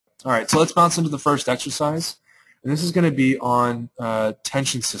All right, so let's bounce into the first exercise. And this is going to be on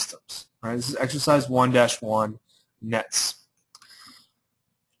tension systems. Right? This is exercise 1-1, nets.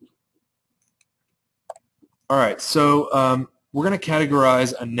 All right, so we're going to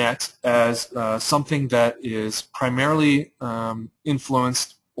categorize a net as something that is primarily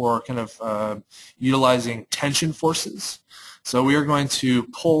influenced or kind of utilizing tension forces. So we are going to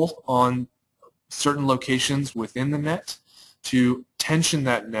pull on certain locations within the net to tension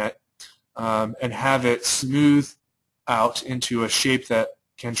that net and have it smooth out into a shape that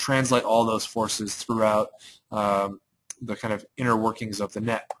can translate all those forces throughout the kind of inner workings of the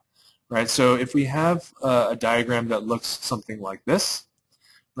net. Right, so if we have a diagram that looks something like this,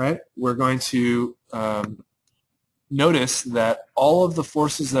 right, we're going to notice that all of the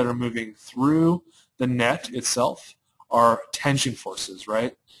forces that are moving through the net itself are tension forces,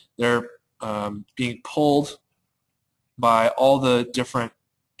 right? They're being pulled by all the different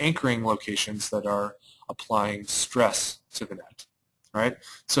anchoring locations that are applying stress to the net, right?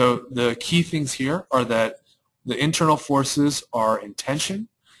 So the key things here are that the internal forces are in tension,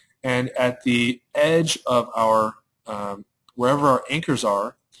 and at the edge of our, wherever our anchors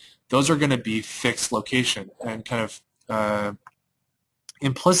are, those are going to be fixed location. And kind of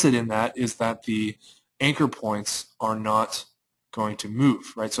implicit in that is that the anchor points are not going to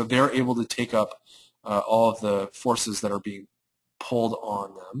move, right? So they're able to take up all of the forces that are being pulled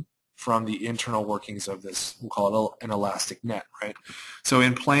on them from the internal workings of this, we'll call it an elastic net, right? So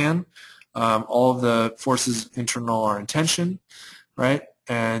in plan, all of the forces internal are in tension, right?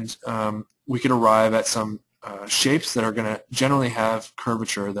 And we could arrive at some shapes that are going to generally have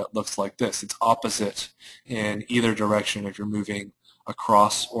curvature that looks like this. It's opposite in either direction if you're moving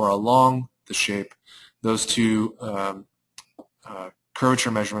across or along the shape. Those two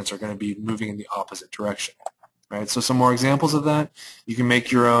curvature measurements are going to be moving in the opposite direction. Right? So some more examples of that. You can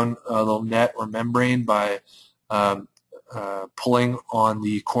make your own little net or membrane by pulling on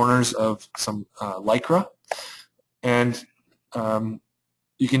the corners of some lycra. And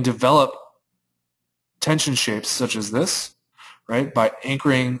you can develop tension shapes such as this, right, by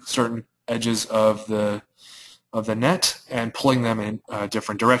anchoring certain edges of the net and pulling them in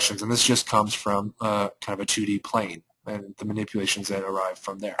different directions. And this just comes from kind of a 2D plane and the manipulations that arrive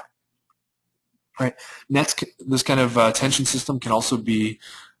from there. Right, nets. This kind of tension system can also be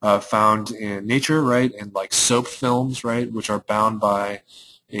found in nature, right, and like soap films, right, which are bound by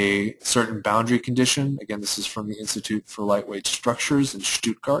a certain boundary condition. Again, this is from the Institute for Lightweight Structures in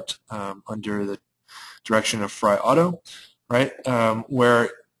Stuttgart under the direction of Frei Otto, right, where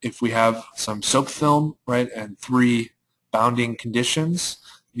if we have some soap film, right, and 3 bounding conditions,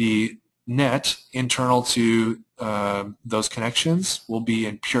 the net internal to those connections will be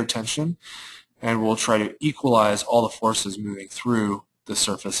in pure tension, and we'll try to equalize all the forces moving through the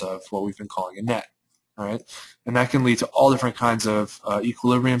surface of what we've been calling a net. All right, and that can lead to all different kinds of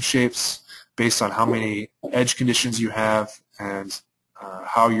equilibrium shapes based on how many edge conditions you have and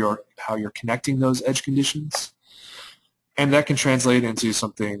how you're connecting those edge conditions. And that can translate into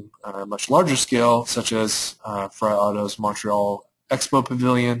something much larger scale, such as Frei Otto's Montreal Expo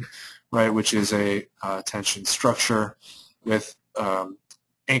Pavilion, right, which is a tension structure with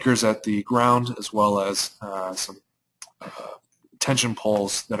anchors at the ground as well as some tension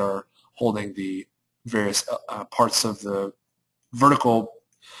poles that are holding the various parts of the vertical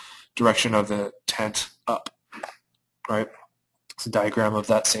direction of the tent up, right? It's a diagram of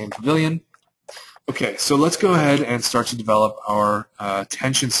that same pavilion. Okay, so let's go ahead and start to develop our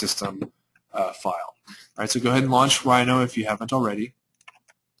tension system file. All right, so go ahead and launch Rhino if you haven't already,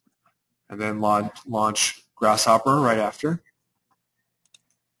 and then launch Grasshopper right after.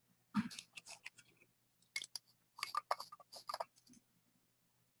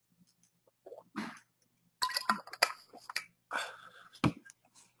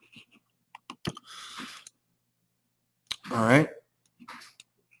 All right.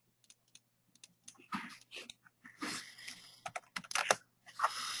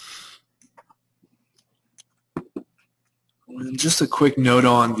 And just a quick note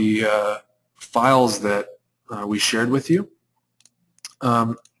on the files that we shared with you.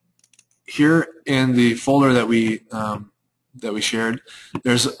 Here in the folder that we shared,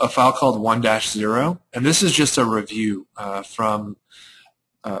 there's a file called 1-0, and this is just a review from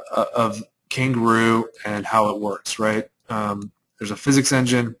of Kangaroo and how it works. Right? There's a physics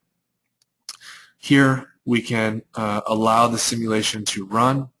engine. Here we can allow the simulation to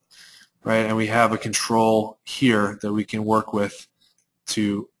run, right? And we have a control here that we can work with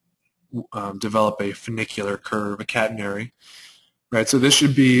to develop a funicular curve, a catenary, right? So this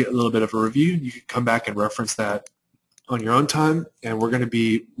should be a little bit of a review. You can come back and reference that on your own time, and we're going to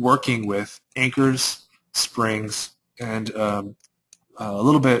be working with anchors, springs, and a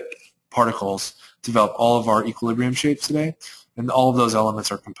little bit particles to develop all of our equilibrium shapes today, and all of those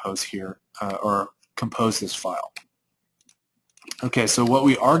elements are composed here, or compose this file. Okay, so what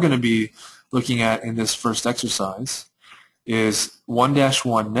we are going to be looking at in this first exercise is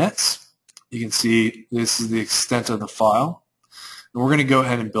 1-1 nets. You can see this is the extent of the file, and we're going to go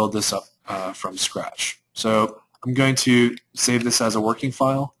ahead and build this up from scratch. So I'm going to save this as a working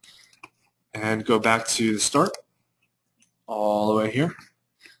file and go back to the start all the way here.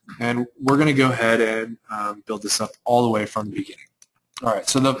 And we're going to go ahead and build this up all the way from the beginning. All right,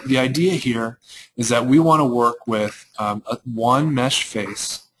 so the idea here is that we want to work with one mesh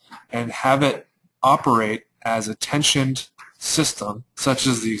face and have it operate as a tensioned system, such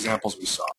as the examples we saw.